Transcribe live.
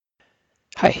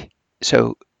Hi.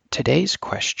 So today's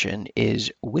question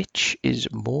is which is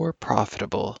more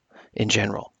profitable in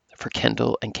general for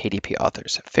Kindle and KDP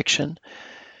authors, fiction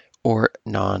or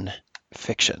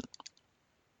non-fiction?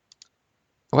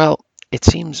 Well, it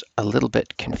seems a little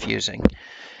bit confusing.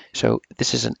 So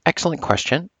this is an excellent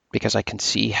question because I can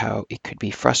see how it could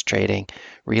be frustrating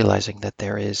realizing that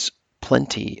there is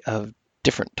plenty of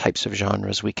different types of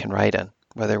genres we can write in,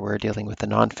 whether we're dealing with the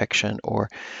nonfiction or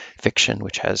fiction,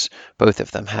 which has both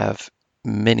of them have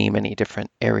many, many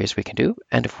different areas we can do.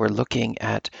 And if we're looking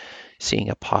at seeing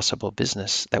a possible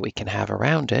business that we can have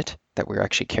around it, that we're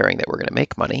actually caring that we're going to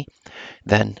make money,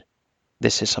 then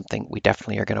this is something we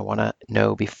definitely are going to want to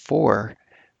know before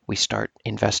we start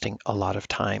investing a lot of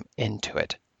time into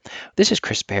it. This is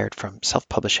Chris Baird from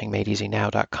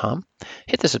selfpublishingmadeeasynow.com.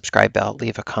 Hit the subscribe bell,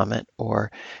 leave a comment,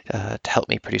 or to help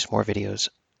me produce more videos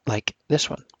like this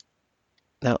one.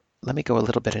 Now, let me go a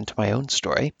little bit into my own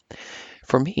story.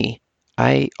 For me,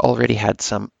 I already had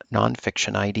some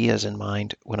nonfiction ideas in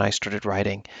mind when I started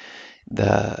writing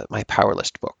my power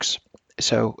list books.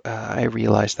 So I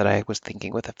realized that I was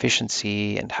thinking with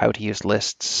efficiency and how to use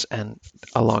lists and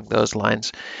along those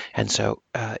lines. And so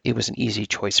it was an easy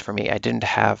choice for me. I didn't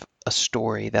have a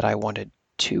story that I wanted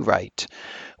to write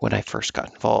when I first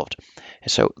got involved.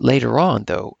 And so later on,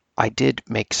 though, I did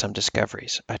make some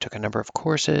discoveries. I took a number of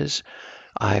courses.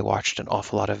 I watched an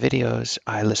awful lot of videos.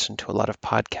 I listened to a lot of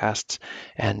podcasts.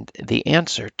 And the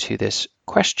answer to this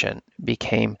question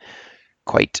became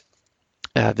quite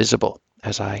visible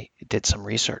as I did some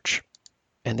research.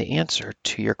 And the answer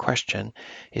to your question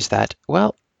is that,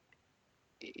 well,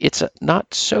 it's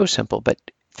not so simple, but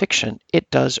fiction,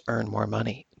 it does earn more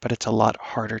money, but it's a lot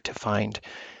harder to find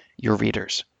your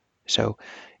readers. So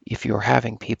if you're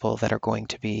having people that are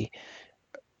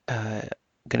uh,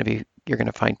 you're going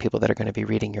to find people that are going to be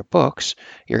reading your books,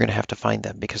 you're going to have to find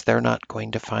them because they're not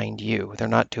going to find you. They're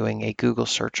not doing a Google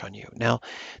search on you. Now,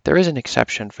 there is an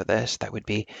exception for this. That would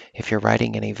be if you're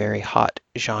writing in a very hot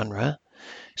genre.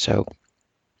 So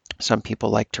some people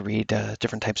like to read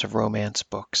different types of romance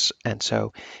books. And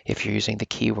so if you're using the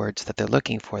keywords that they're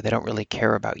looking for, they don't really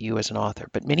care about you as an author.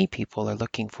 But many people are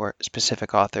looking for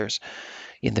specific authors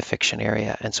in the fiction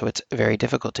area. And so it's very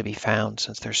difficult to be found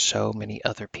since there's so many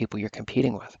other people you're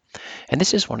competing with. And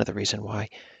this is one of the reasons why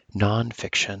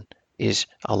nonfiction is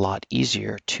a lot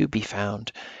easier to be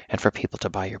found and for people to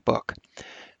buy your book.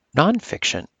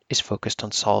 Nonfiction is focused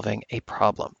on solving a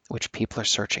problem which people are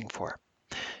searching for.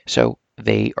 So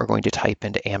they are going to type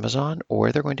into Amazon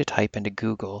or they're going to type into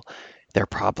Google their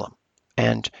problem.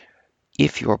 And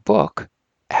if your book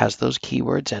has those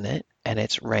keywords in it and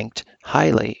it's ranked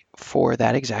highly for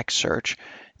that exact search,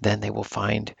 then they will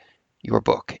find your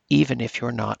book. Even if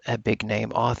you're not a big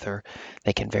name author,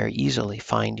 they can very easily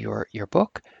find your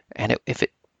book. And if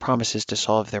it promises to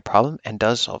solve their problem and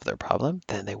does solve their problem,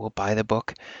 then they will buy the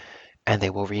book and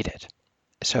they will read it.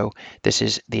 So this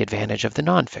is the advantage of the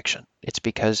nonfiction. It's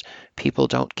because people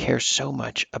don't care so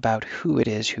much about who it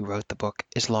is who wrote the book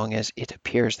as long as it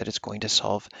appears that it's going to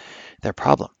solve their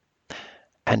problem.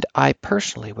 And I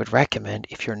personally would recommend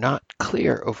if you're not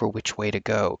clear over which way to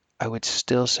go, I would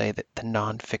still say that the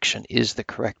nonfiction is the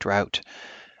correct route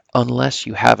unless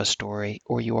you have a story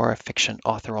or you are a fiction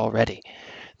author already.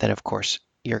 Then, of course,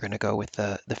 you're going to go with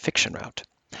the fiction route.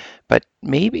 But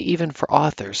maybe even for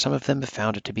authors, some of them have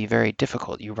found it to be very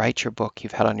difficult. You write your book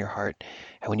you've had on your heart,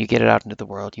 and when you get it out into the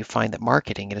world, you find that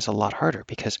marketing it is a lot harder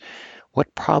because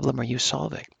what problem are you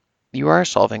solving? You are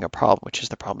solving a problem, which is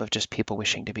the problem of just people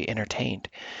wishing to be entertained.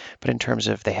 But in terms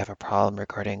of they have a problem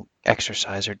regarding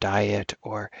exercise or diet,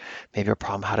 or maybe a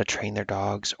problem how to train their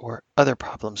dogs, or other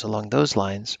problems along those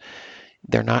lines,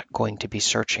 they're not going to be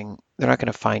searching, they're not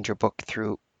going to find your book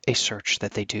through a search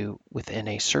that they do within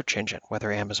a search engine,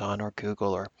 whether Amazon or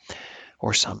Google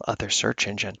or some other search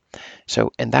engine.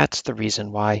 So, and that's the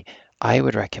reason why I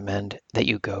would recommend that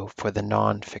you go for the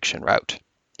nonfiction route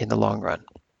in the long run.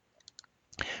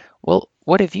 Well,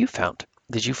 what have you found?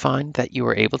 Did you find that you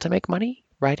were able to make money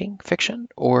writing fiction?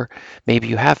 Or maybe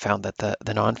you have found that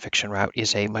the nonfiction route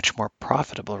is a much more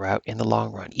profitable route in the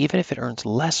long run. Even if it earns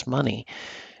less money,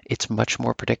 it's much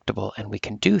more predictable and we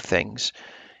can do things,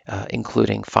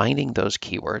 including finding those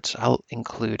keywords. I'll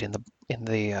include in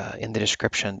the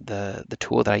description the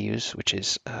tool that I use, which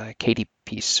is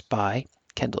KDP Spy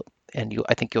Kindle, and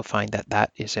I think you'll find that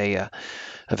that is a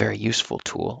very useful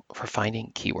tool for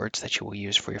finding keywords that you will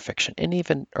use for your fiction and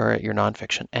even or your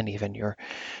nonfiction and even your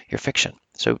fiction.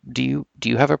 So do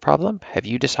you have a problem? Have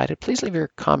you decided? Please leave your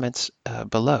comments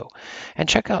below and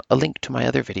check out a link to my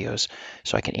other videos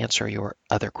so I can answer your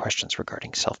other questions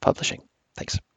regarding self-publishing. Thanks.